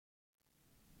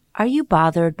Are you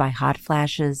bothered by hot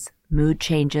flashes, mood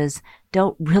changes,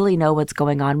 don't really know what's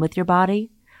going on with your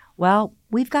body? Well,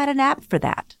 we've got an app for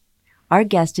that. Our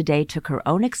guest today took her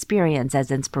own experience as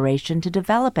inspiration to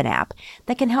develop an app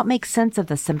that can help make sense of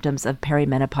the symptoms of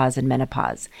perimenopause and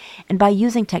menopause. And by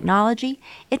using technology,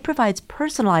 it provides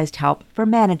personalized help for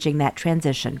managing that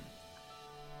transition.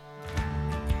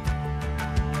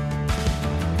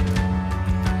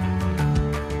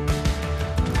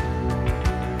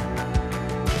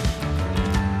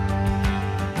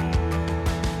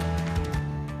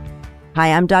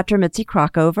 Hi, I'm Dr. Mitzi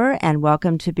Crockover, and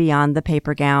welcome to Beyond the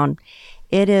Paper Gown.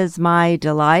 It is my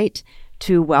delight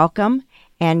to welcome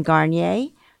Anne Garnier,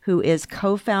 who is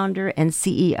co-founder and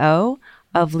CEO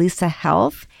of Lisa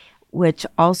Health, which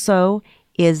also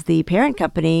is the parent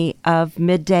company of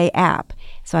Midday App.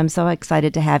 So I'm so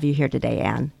excited to have you here today,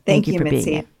 Anne. Thank you, for Mitzi.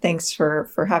 being here. Thanks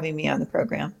for having me on the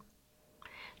program.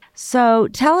 So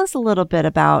tell us a little bit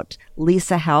about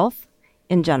Lisa Health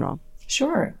in general.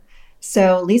 Sure.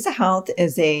 So Lisa Health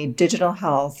is a digital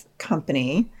health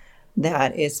company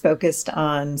that is focused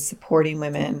on supporting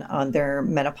women on their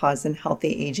menopause and healthy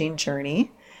aging journey.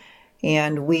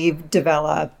 And we've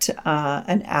developed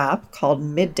an app called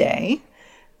Midday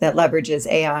that leverages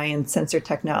AI and sensor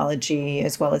technology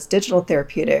as well as digital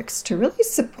therapeutics to really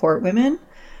support women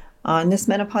on this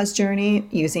menopause journey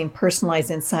using personalized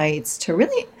insights to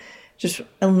really just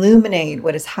illuminate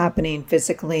what is happening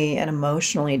physically and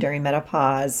emotionally during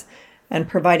menopause and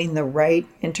providing the right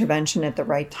intervention at the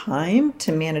right time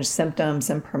to manage symptoms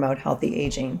and promote healthy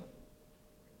aging.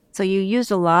 So you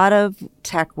used a lot of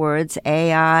tech words,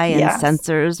 AI and Yes.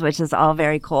 sensors, which is all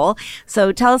very cool.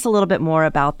 So tell us a little bit more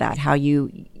about that, how you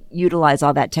utilize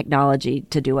all that technology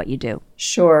to do what you do.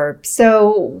 Sure.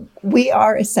 So we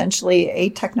are essentially a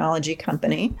technology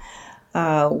company.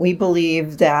 We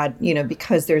believe that,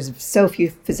 because there's so few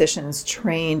physicians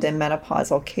trained in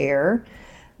menopausal care,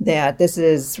 that this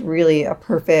is really a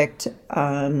perfect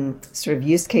sort of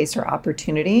use case or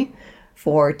opportunity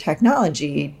for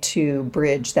technology to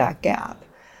bridge that gap.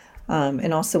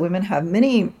 And also women have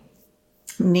many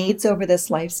needs over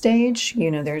this life stage.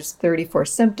 There's 34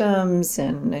 symptoms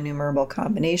and innumerable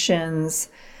combinations,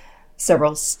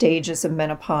 several stages of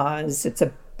menopause. It's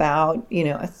about,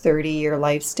 a 30-year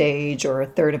life stage or a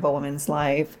third of a woman's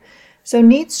life. So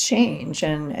needs change.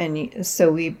 And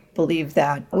so we believe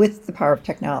that with the power of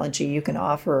technology, you can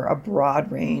offer a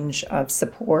broad range of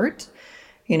support.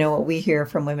 What we hear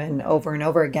from women over and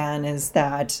over again is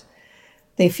that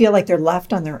they feel like they're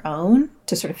left on their own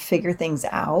to sort of figure things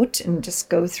out and just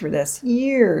go through this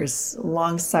years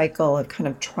long cycle of kind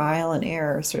of trial and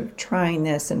error, sort of trying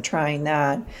this and trying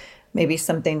that. Maybe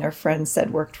something their friend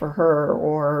said worked for her,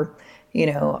 or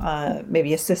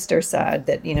maybe a sister said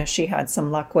that, she had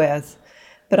some luck with.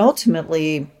 But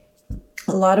ultimately,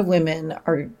 a lot of women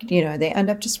are, they end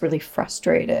up just really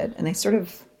frustrated and they sort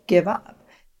of give up.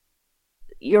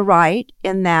 You're right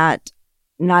in that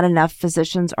not enough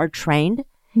physicians are trained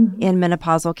in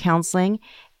menopausal counseling,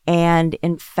 and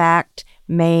in fact,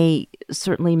 may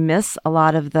certainly miss a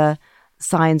lot of the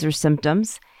signs or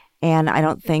symptoms. And I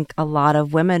don't think a lot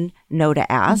of women know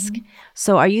to ask.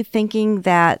 So are you thinking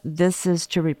that this is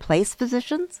to replace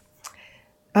physicians?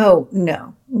 Oh,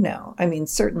 no. I mean,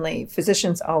 certainly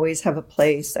physicians always have a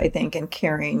place, I think, in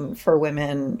caring for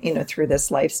women, through this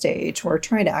life stage. We're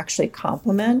trying to actually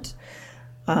complement,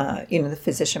 the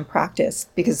physician practice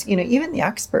because, even the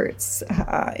experts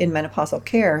in menopausal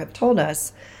care have told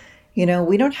us, we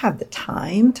don't have the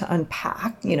time to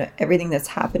unpack, everything that's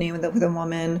happening with a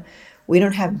woman. We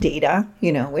don't have data,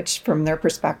 which from their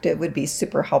perspective would be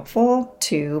super helpful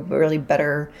to really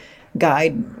better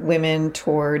guide women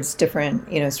towards different,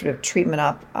 sort of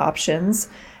treatment options.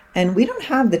 And we don't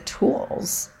have the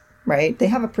tools, right? They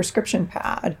have a prescription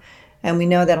pad. And we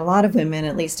know that a lot of women,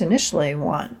 at least initially,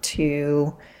 want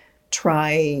to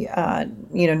try,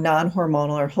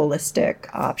 non-hormonal or holistic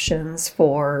options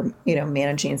for,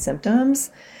 managing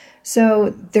symptoms. So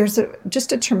there's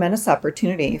just a tremendous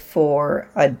opportunity for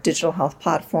a digital health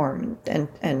platform and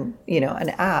an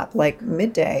app like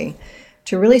Midday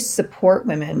to really support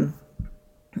women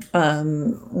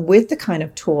with the kind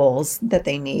of tools that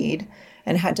they need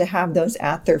and had to have those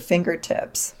at their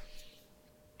fingertips.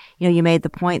 You made the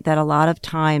point that a lot of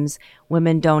times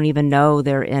women don't even know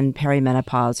they're in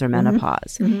perimenopause or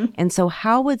menopause. And so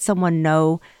how would someone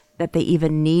know that they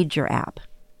even need your app?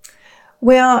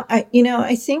 Well,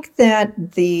 I think that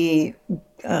the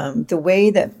way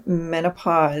that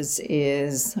menopause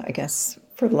is, I guess,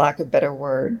 for lack of a better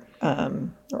word,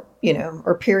 or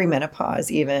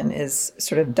perimenopause even is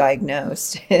sort of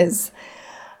diagnosed is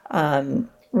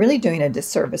really doing a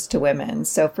disservice to women.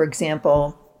 So, for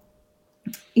example,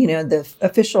 The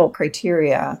official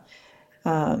criteria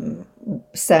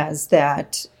says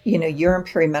that, you're in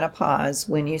perimenopause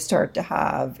when you start to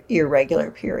have irregular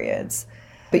periods.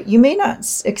 But you may not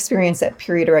experience that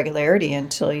period irregularity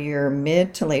until your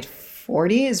mid to late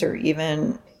 40s or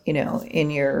even, in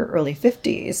your early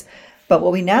 50s. But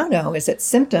what we now know is that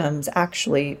symptoms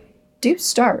actually do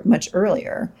start much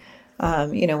earlier.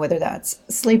 Whether that's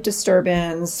sleep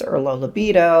disturbance or low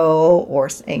libido or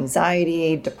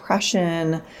anxiety,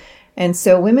 depression. And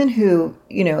so women who,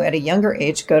 at a younger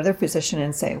age go to their physician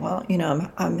and say, well,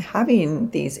 I'm having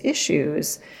these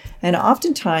issues. And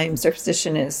oftentimes their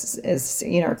physician is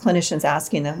or clinicians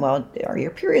asking them, well, are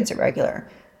your periods irregular?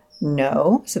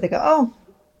 No. So they go, oh,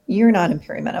 you're not in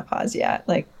perimenopause yet.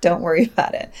 Like, don't worry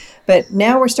about it. But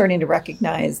now we're starting to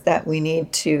recognize that we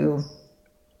need to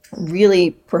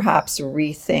really perhaps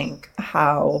rethink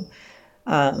how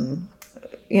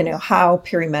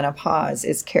perimenopause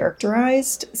is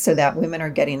characterized so that women are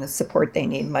getting the support they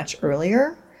need much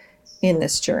earlier in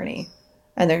this journey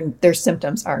and their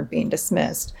symptoms aren't being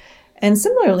dismissed. And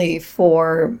similarly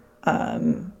for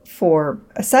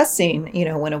assessing,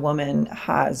 when a woman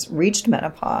has reached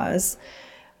menopause,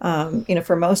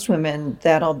 for most women,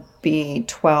 that'll be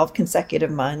 12 consecutive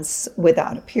months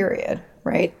without a period,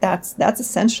 right? That's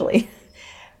essentially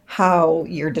how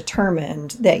you're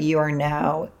determined that you are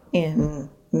now in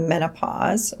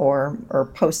menopause or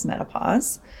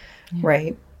post-menopause,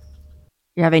 right?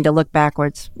 You're having to look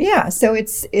backwards. Yeah. So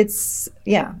it's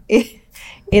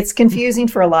confusing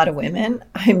for a lot of women.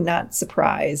 I'm not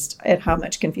surprised at how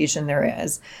much confusion there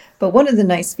is. But one of the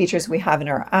nice features we have in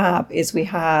our app is we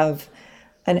have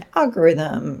an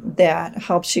algorithm that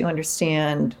helps you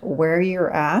understand where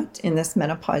you're at in this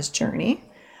menopause journey.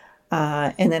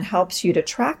 And then helps you to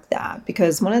track that.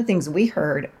 Because one of the things we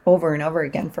heard over and over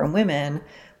again from women,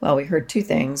 well, we heard two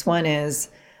things. One is,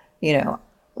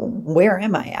 where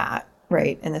am I at,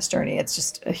 right, in this journey? It's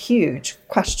just a huge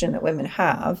question that women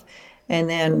have. And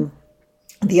then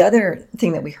the other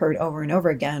thing that we heard over and over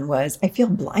again was, I feel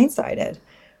blindsided,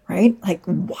 right? Like,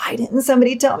 why didn't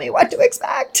somebody tell me what to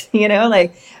expect? I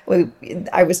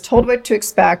was told what to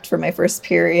expect for my first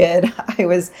period. I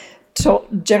was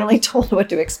generally told what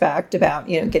to expect about,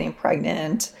 getting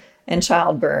pregnant and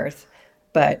childbirth.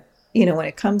 But, when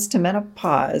it comes to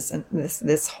menopause and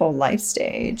this whole life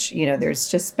stage, there's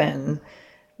just been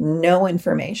no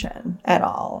information at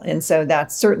all. And so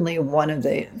that's certainly one of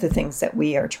the things that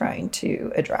we are trying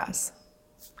to address.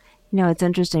 It's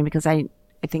interesting because I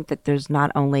think that there's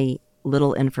not only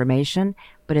little information,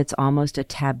 but it's almost a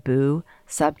taboo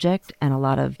subject and a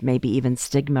lot of maybe even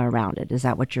stigma around it. Is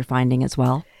that what you're finding as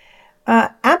well?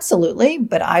 Absolutely.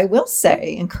 But I will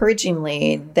say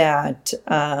encouragingly that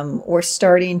we're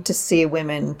starting to see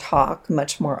women talk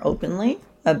much more openly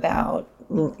about,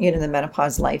 the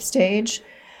menopause life stage.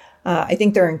 I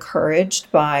think they're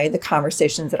encouraged by the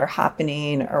conversations that are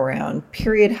happening around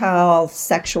period health,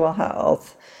 sexual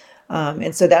health.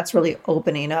 And so that's really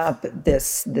opening up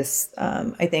this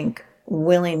I think,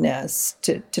 willingness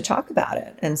to talk about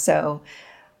it. And so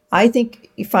I think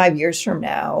 5 years from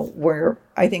now,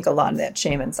 I think a lot of that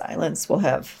shame and silence will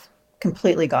have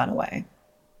completely gone away.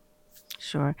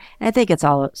 Sure. And I think it's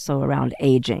also around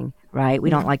aging, right? We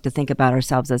don't like to think about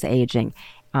ourselves as aging.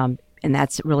 And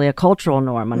that's really a cultural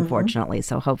norm, unfortunately.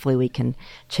 Mm-hmm. So hopefully we can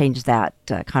change that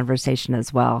conversation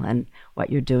as well. And what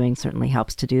you're doing certainly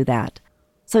helps to do that.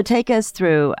 So take us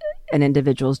through an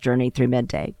individual's journey through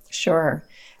Midday. Sure.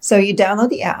 So you download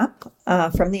the app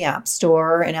from the App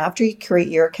Store, and after you create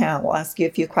your account, we'll ask you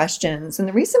a few questions. And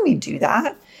the reason we do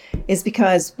that is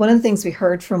because one of the things we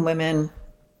heard from women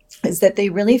is that they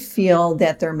really feel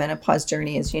that their menopause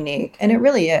journey is unique. And it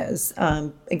really is.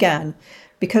 Again,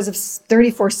 because of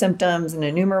 34 symptoms and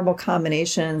innumerable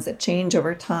combinations that change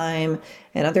over time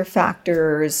and other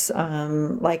factors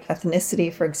like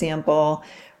ethnicity, for example,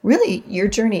 really your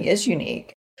journey is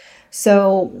unique.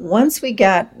 So once we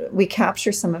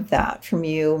capture some of that from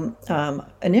you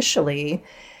initially,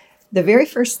 the very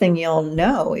first thing you'll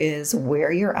know is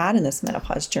where you're at in this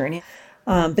menopause journey.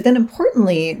 But then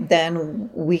importantly, then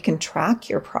we can track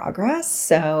your progress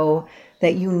so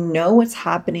that you know what's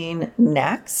happening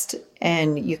next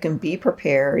and you can be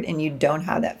prepared and you don't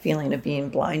have that feeling of being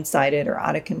blindsided or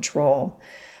out of control.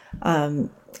 And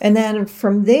then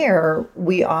from there,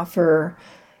 we offer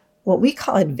what we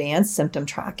call advanced symptom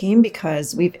tracking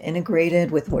because we've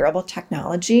integrated with wearable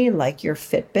technology like your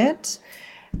Fitbit.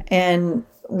 And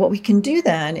what we can do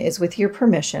then is, with your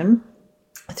permission,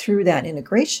 through that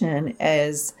integration,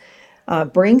 is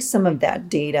bring some of that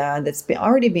data that's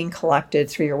already being collected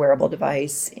through your wearable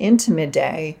device into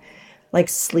Midday, like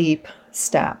sleep,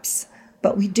 steps,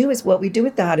 But what we do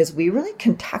with that is we really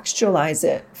contextualize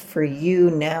it for you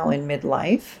now in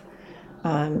midlife,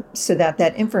 so that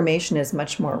that information is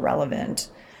much more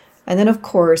relevant. And then, of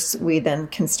course, we then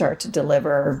can start to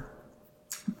deliver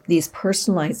these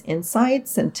personalized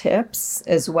insights and tips,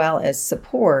 as well as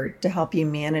support to help you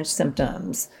manage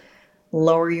symptoms,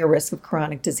 lower your risk of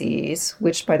chronic disease,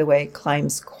 which, by the way,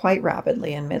 climbs quite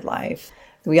rapidly in midlife.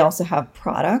 We also have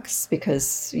products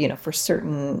because, for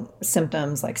certain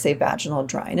symptoms like, say, vaginal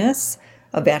dryness,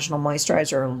 a vaginal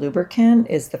moisturizer or lubricant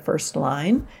is the first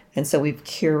line. And so we've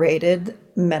curated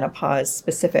menopause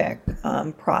specific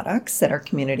products that our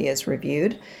community has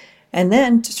reviewed. And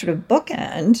then to sort of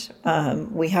bookend,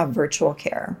 we have virtual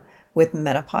care with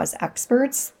menopause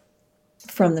experts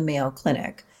from the Mayo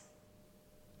Clinic.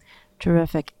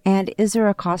 Terrific. And is there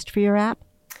a cost for your app?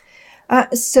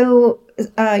 So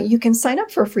you can sign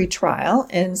up for a free trial,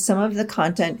 and some of the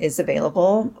content is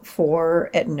available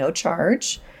at no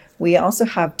charge. We also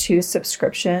have 2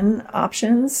 subscription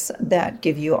options that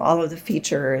give you all of the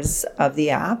features of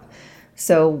the app.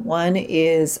 So one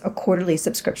is a quarterly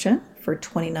subscription for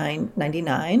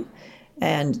 $29.99,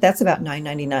 and that's about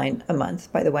 $9.99 a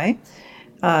month, by the way.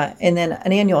 And then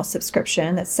an annual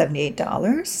subscription that's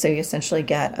 $78. So you essentially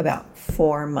get about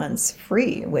 4 months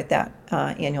free with that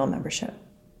annual membership.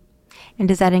 And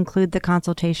does that include the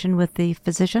consultation with the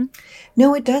physician?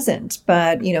 No, it doesn't.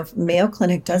 But, Mayo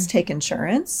Clinic does take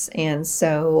insurance. And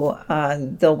so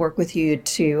they'll work with you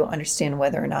to understand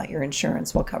whether or not your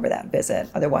insurance will cover that visit.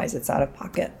 Otherwise, it's out of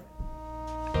pocket.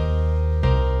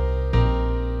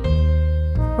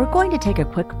 We're going to take a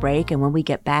quick break, and when we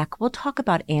get back, we'll talk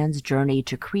about Anne's journey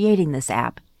to creating this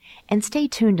app. And stay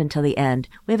tuned until the end.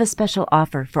 We have a special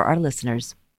offer for our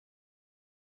listeners.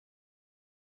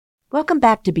 Welcome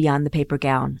back to Beyond the Paper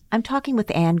Gown. I'm talking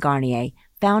with Anne Garnier,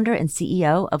 founder and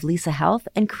CEO of Lisa Health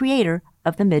and creator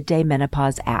of the Midday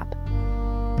Menopause App.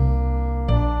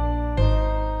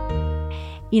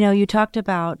 You talked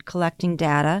about collecting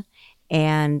data,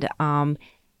 and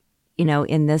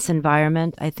in this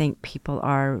environment, I think people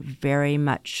are very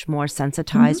much more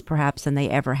sensitized, perhaps, than they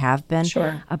ever have been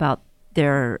about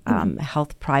their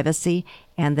health privacy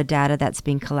and the data that's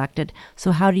being collected.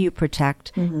 So how do you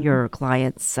protect your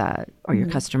clients' or your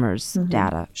customers'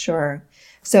 data? Sure.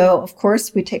 So, of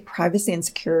course, we take privacy and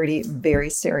security very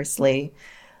seriously.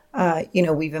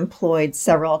 We've employed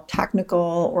several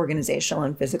technical, organizational,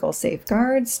 and physical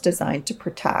safeguards designed to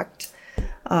protect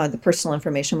the personal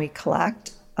information we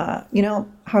collect.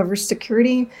 However,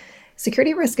 security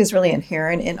risk is really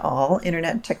inherent in all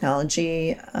internet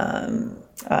technology and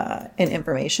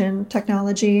information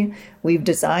technology. We've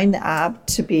designed the app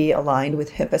to be aligned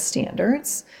with HIPAA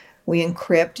standards. We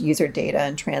encrypt user data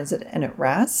in transit and at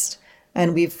rest.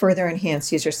 And we've further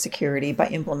enhanced user security by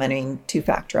implementing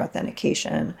 2-factor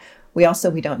authentication. We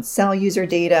don't sell user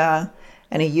data,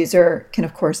 and a user can,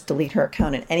 of course, delete her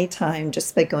account at any time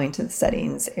just by going to the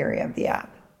settings area of the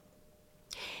app.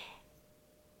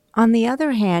 On the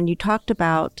other hand, you talked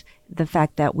about the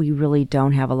fact that we really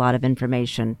don't have a lot of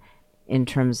information in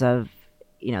terms of,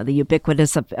 the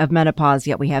ubiquitous of menopause,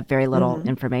 yet we have very little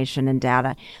information and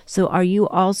data. So are you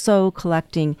also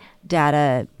collecting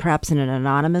data perhaps in an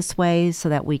anonymous way so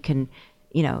that we can,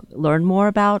 learn more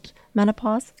about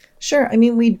menopause? Sure. I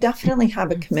mean, we definitely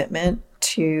have a commitment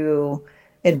to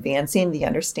advancing the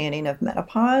understanding of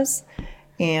menopause,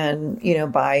 and,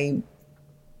 by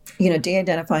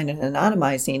de-identifying and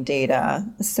anonymizing data,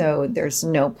 so there's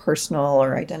no personal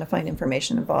or identifying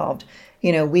information involved.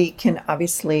 We can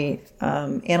obviously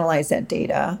analyze that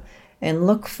data and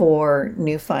look for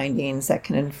new findings that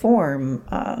can inform,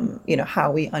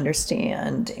 how we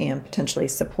understand and potentially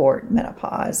support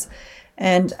menopause.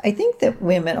 And I think that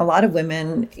a lot of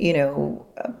women,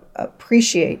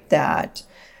 appreciate that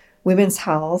women's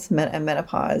health and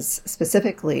menopause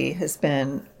specifically has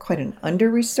been quite an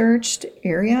under-researched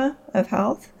area of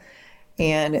health.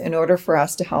 And in order for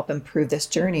us to help improve this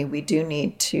journey, we do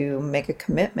need to make a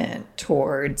commitment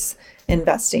towards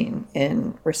investing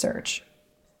in research.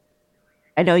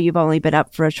 I know you've only been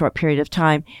up for a short period of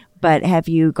time, but have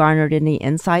you garnered any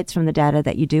insights from the data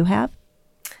that you do have?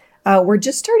 We're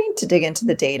just starting to dig into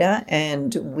the data,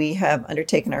 and we have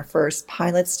undertaken our first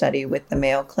pilot study with the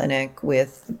Mayo Clinic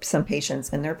with some patients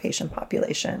in their patient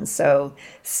population. So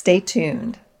stay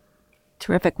tuned.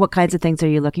 Terrific. What kinds of things are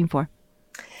you looking for?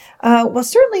 Well,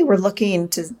 certainly we're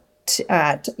looking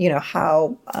at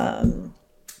how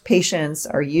patients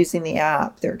are using the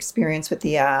app, their experience with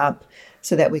the app,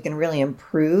 so that we can really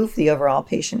improve the overall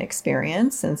patient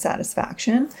experience and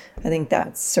satisfaction. I think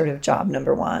that's sort of job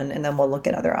number one, and then we'll look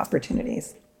at other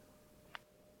opportunities.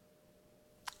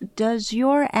 Does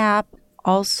your app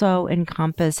also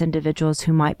encompass individuals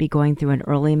who might be going through an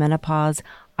early menopause,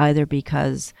 either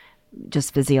because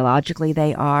just physiologically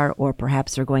they are, or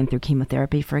perhaps they're going through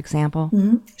chemotherapy, for example?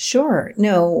 Sure.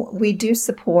 No, we do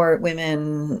support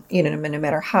women, no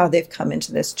matter how they've come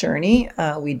into this journey.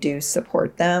 We do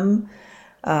support them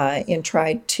and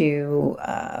try to,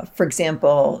 for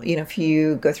example, if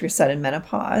you go through sudden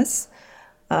menopause,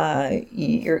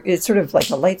 it's sort of like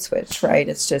a light switch, right?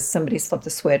 It's just somebody flipped the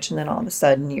switch and then all of a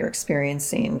sudden you're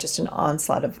experiencing just an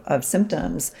onslaught of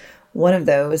symptoms. One of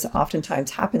those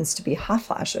oftentimes happens to be hot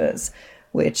flashes,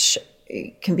 which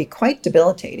can be quite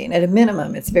debilitating. At a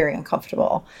minimum, it's very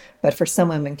uncomfortable, but for some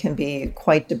women can be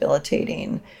quite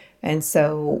debilitating. And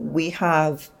so we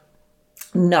have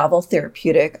novel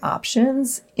therapeutic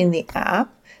options in the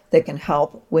app that can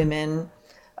help women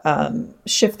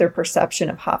shift their perception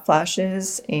of hot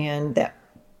flashes and that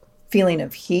feeling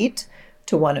of heat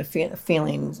to one of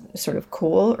feeling sort of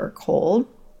cool or cold.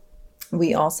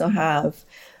 We also have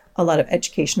a lot of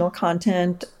educational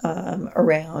content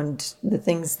around the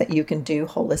things that you can do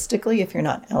holistically if you're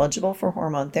not eligible for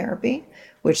hormone therapy,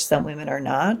 which some women are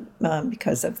not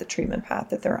because of the treatment path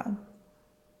that they're on.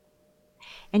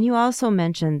 And you also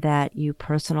mentioned that you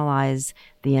personalize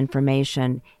the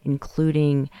information,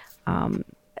 including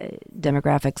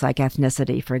demographics like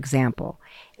ethnicity, for example.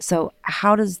 So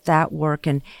how does that work?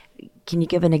 And can you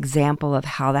give an example of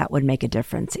how that would make a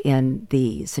difference in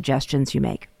the suggestions you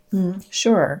make?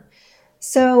 Sure.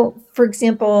 So, for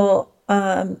example,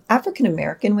 African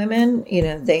American women,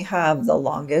 they have the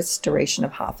longest duration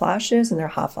of hot flashes, and their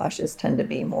hot flashes tend to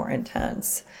be more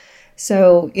intense.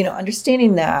 So,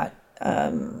 understanding that,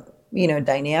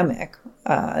 dynamic,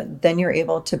 then you're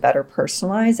able to better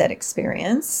personalize that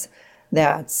experience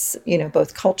that's,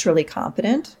 both culturally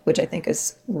competent, which I think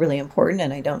is really important.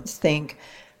 And I don't think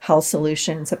health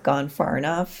solutions have gone far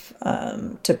enough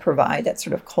to provide that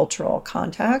sort of cultural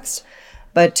context,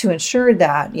 but to ensure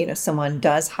that, someone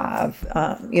does have,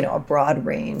 a broad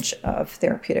range of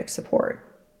therapeutic support.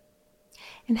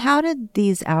 And how did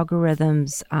these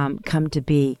algorithms come to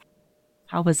be?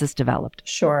 How was this developed?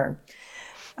 Sure.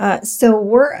 So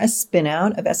we're a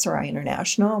spin-out of SRI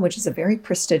International, which is a very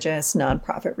prestigious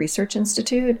nonprofit research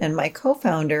institute. And my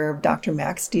co-founder, Dr.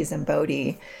 Max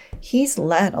Dzembodi, he's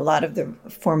led a lot of the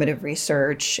formative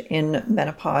research in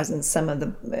menopause and some of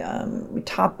the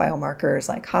top biomarkers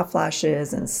like hot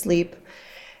flashes and sleep.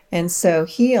 And so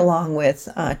he, along with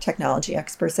technology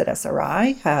experts at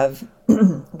SRI, have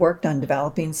worked on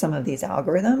developing some of these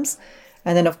algorithms.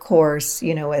 And then, of course,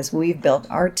 as we've built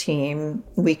our team,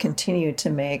 we continue to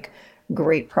make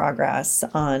great progress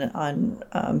on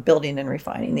building and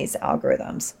refining these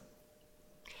algorithms.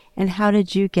 And how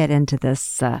did you get into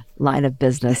this line of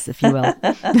business, if you will?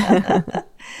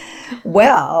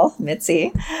 Well,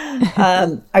 Mitzi,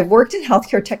 I've worked in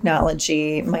healthcare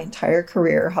technology my entire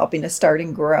career, helping to start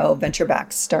and grow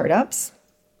venture-backed startups,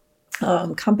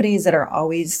 companies that are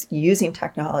always using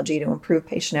technology to improve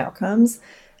patient outcomes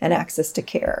and access to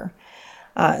care.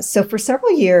 So for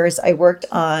several years, I worked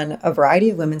on a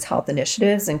variety of women's health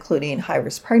initiatives, including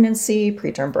high-risk pregnancy,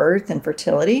 preterm birth, and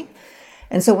fertility.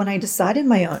 And so when I decided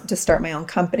to start my own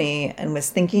company and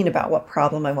was thinking about what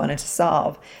problem I wanted to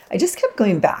solve, I just kept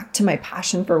going back to my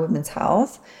passion for women's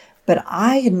health. But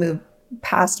I had moved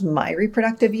past my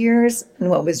reproductive years, and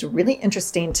what was really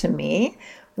interesting to me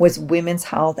was women's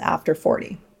health after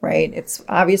 40, right? It's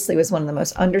obviously was one of the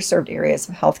most underserved areas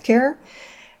of healthcare.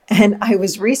 And I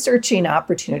was researching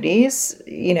opportunities,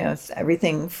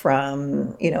 everything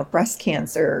from, breast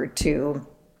cancer to,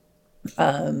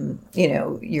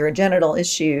 urogenital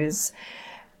issues.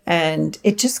 And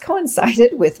it just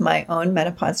coincided with my own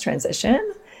menopause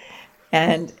transition.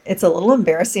 And it's a little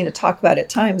embarrassing to talk about at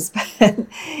times, but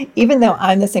even though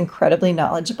I'm this incredibly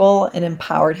knowledgeable and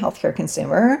empowered healthcare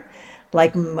consumer,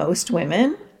 like most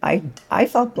women, I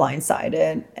felt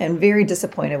blindsided and very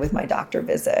disappointed with my doctor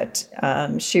visit.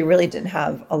 She really didn't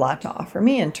have a lot to offer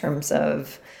me in terms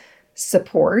of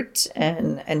support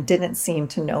and didn't seem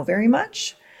to know very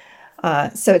much.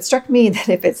 So it struck me that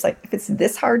if it's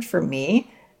this hard for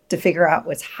me to figure out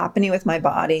what's happening with my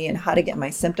body and how to get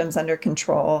my symptoms under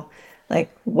control,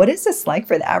 like, what is this like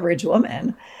for the average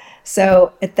woman?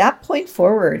 So at that point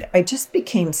forward, I just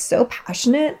became so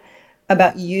passionate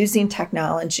about using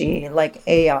technology like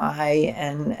AI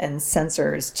and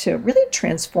sensors to really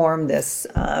transform this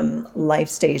life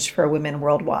stage for women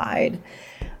worldwide.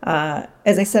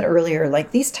 As I said earlier,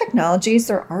 like these technologies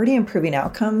are already improving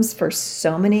outcomes for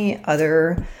so many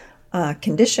other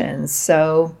conditions.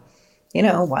 So,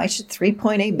 why should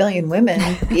 3.8 billion women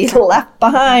be left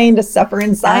behind to suffer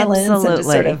in silence and to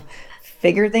sort of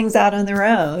figure things out on their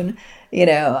own?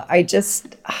 I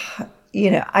just,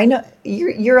 I know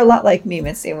you're a lot like me,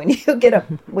 Missy. When you get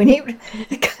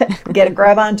a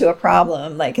grab onto a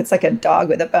problem, like it's like a dog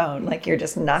with a bone, like you're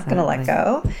just not going to let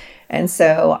go. And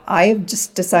so I've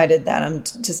just decided that I'm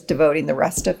just devoting the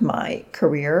rest of my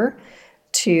career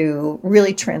to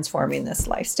really transforming this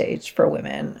life stage for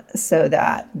women so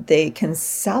that they can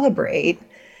celebrate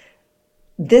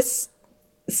this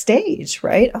stage,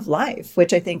 right, of life,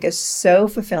 which I think is so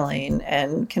fulfilling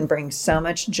and can bring so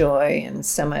much joy and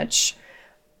so much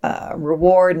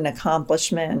reward and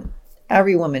accomplishment.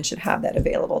 Every woman should have that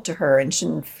available to her and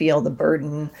shouldn't feel the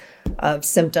burden of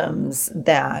symptoms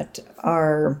that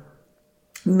are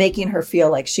making her feel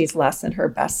like she's less than her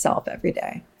best self every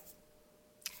day.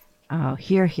 Oh,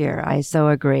 hear, hear. I so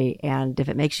agree. And if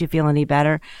it makes you feel any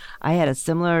better, I had a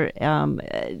similar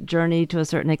journey to a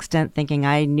certain extent, thinking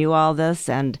I knew all this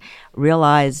and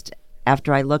realized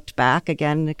after I looked back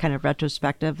again, kind of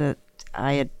retrospective, that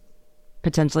I had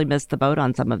potentially missed the boat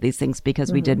on some of these things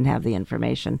because we didn't have the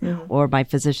information or my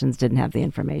physicians didn't have the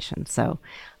information. So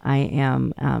I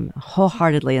am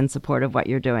wholeheartedly in support of what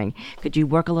you're doing. Could you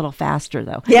work a little faster,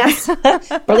 though? Yes.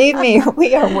 Believe me,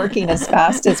 we are working as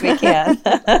fast as we can.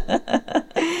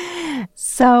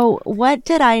 So what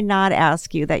did I not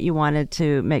ask you that you wanted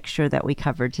to make sure that we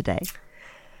covered today?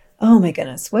 Oh, my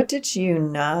goodness. What did you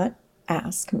not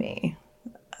ask me?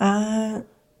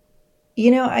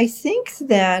 I think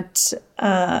that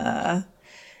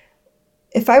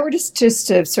if I were just to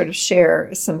sort of share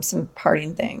some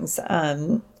parting things,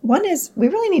 one is we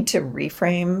really need to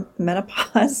reframe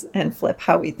menopause and flip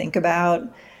how we think about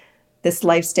this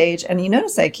life stage. And you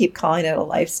notice I keep calling it a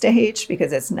life stage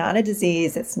because it's not a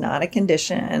disease, it's not a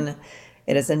condition.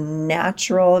 It is a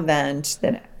natural event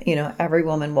that, every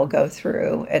woman will go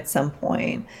through at some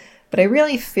point. But I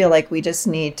really feel like we just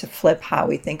need to flip how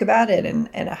we think about it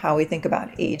and how we think about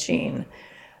aging.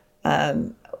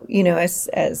 As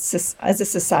a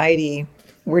society,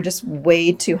 we're just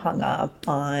way too hung up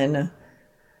on,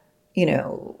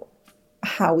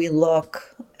 how we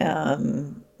look,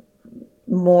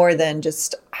 more than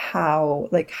just how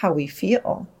we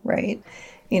feel, right?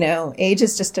 Age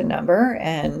is just a number,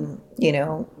 and,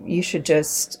 you should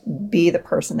just be the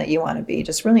person that you want to be.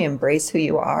 Just really embrace who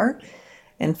you are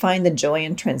and find the joy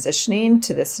in transitioning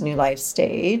to this new life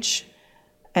stage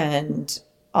and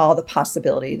all the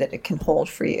possibility that it can hold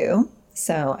for you.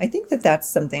 So I think that that's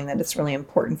something that it's really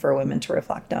important for women to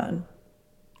reflect on.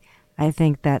 I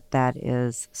think that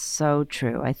is so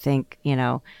true. I think,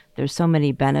 there's so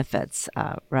many benefits,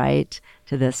 right,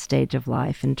 to this stage of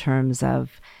life in terms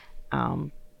of,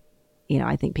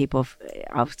 I think people,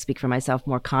 I'll speak for myself,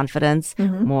 more confidence,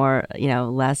 more,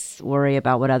 less worry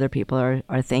about what other people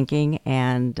are thinking,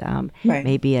 and Right.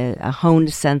 maybe a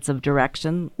honed sense of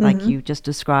direction, like you just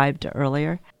described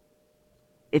earlier.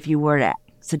 If you were to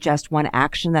suggest one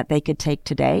action that they could take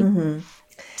today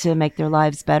to make their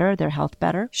lives better, their health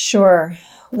better? Sure.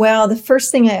 Well, the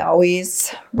first thing I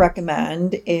always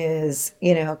recommend is,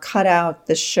 cut out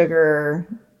the sugar,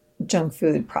 junk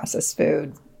food, processed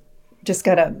food. Just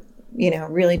got to,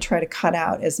 really try to cut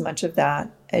out as much of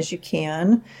that as you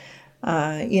can.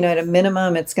 At a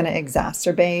minimum, it's going to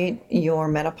exacerbate your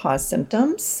menopause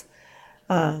symptoms,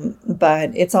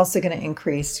 but it's also going to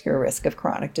increase your risk of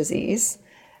chronic disease.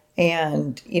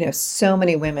 And, so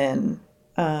many women,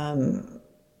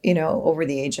 over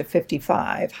the age of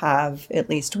 55 have at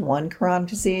least one chronic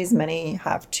disease. Many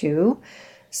have two.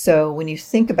 So when you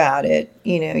think about it,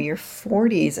 your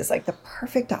 40s is like the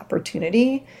perfect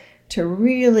opportunity to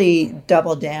really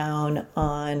double down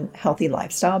on healthy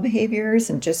lifestyle behaviors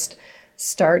and just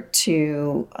start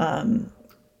to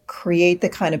create the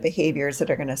kind of behaviors that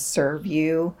are going to serve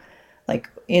you like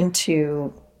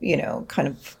into, kind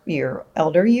of your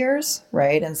elder years,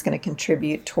 right? And it's going to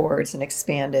contribute towards an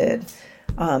expanded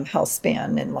health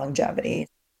span and longevity.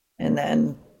 And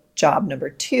then job number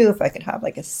 2, if I could have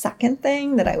like a second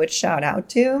thing that I would shout out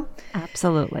to.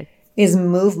 Absolutely. Is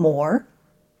move more.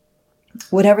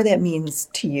 Whatever that means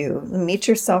to you, meet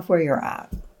yourself where you're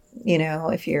at.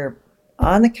 If you're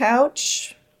on the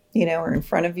couch, or in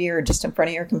front of you or just in front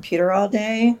of your computer all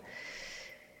day,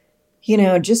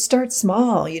 just start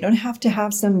small. You don't have to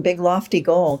have some big lofty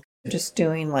goal. Just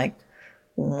doing like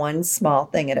one small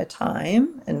thing at a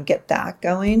time and get that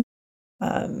going.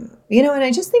 And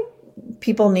I just think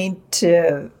people need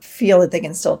to feel that they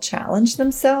can still challenge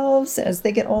themselves as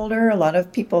they get older. A lot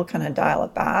of people kind of dial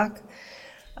it back.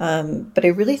 But I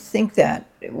really think that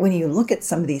when you look at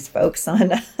some of these folks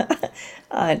on,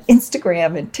 on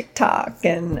Instagram and TikTok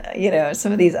and,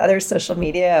 some of these other social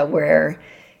media where,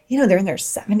 they're in their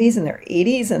 70s and their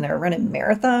 80s and they're running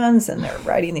marathons and they're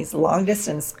riding these long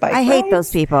distance bike I rides. hate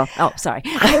those people. Oh, sorry.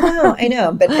 I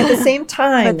know. But at the same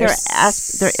time, But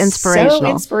they're inspirational. So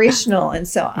inspirational. And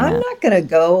so I'm not going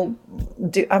to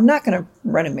I'm not going to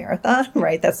run a marathon,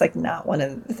 right? That's like not one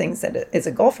of the things that is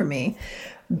a goal for me.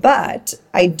 But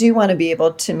I do want to be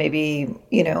able to maybe,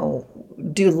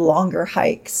 do longer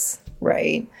hikes,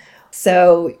 right?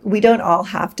 So we don't all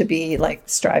have to be like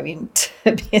striving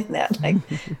to be in that like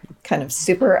kind of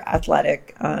super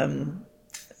athletic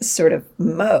sort of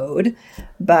mode.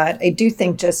 But I do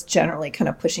think just generally kind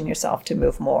of pushing yourself to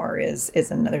move more is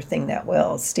another thing that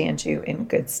will stand you in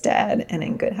good stead and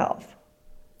in good health.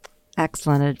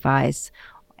 Excellent advice.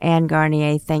 Anne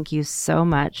Garnier, thank you so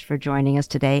much for joining us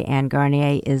today. Anne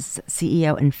Garnier is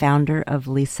CEO and founder of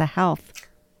Lisa Health.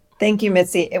 Thank you,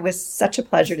 Mitzi. It was such a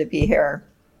pleasure to be here.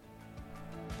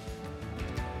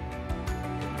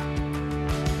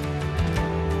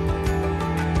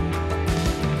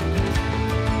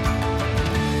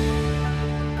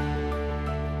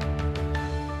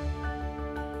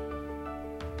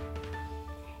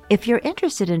 If you're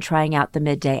interested in trying out the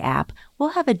Midday app,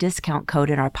 we'll have a discount code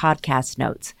in our podcast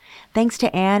notes. Thanks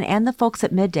to Anne and the folks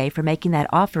at Midday for making that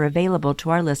offer available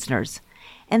to our listeners.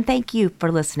 And thank you for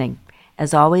listening.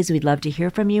 As always, we'd love to hear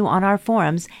from you on our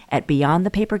forums at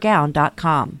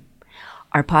beyondthepapergown.com.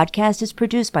 Our podcast is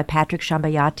produced by Patrick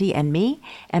Shambayati and me,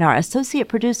 and our associate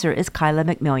producer is Kyla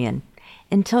McMillian.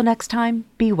 Until next time,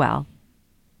 be well.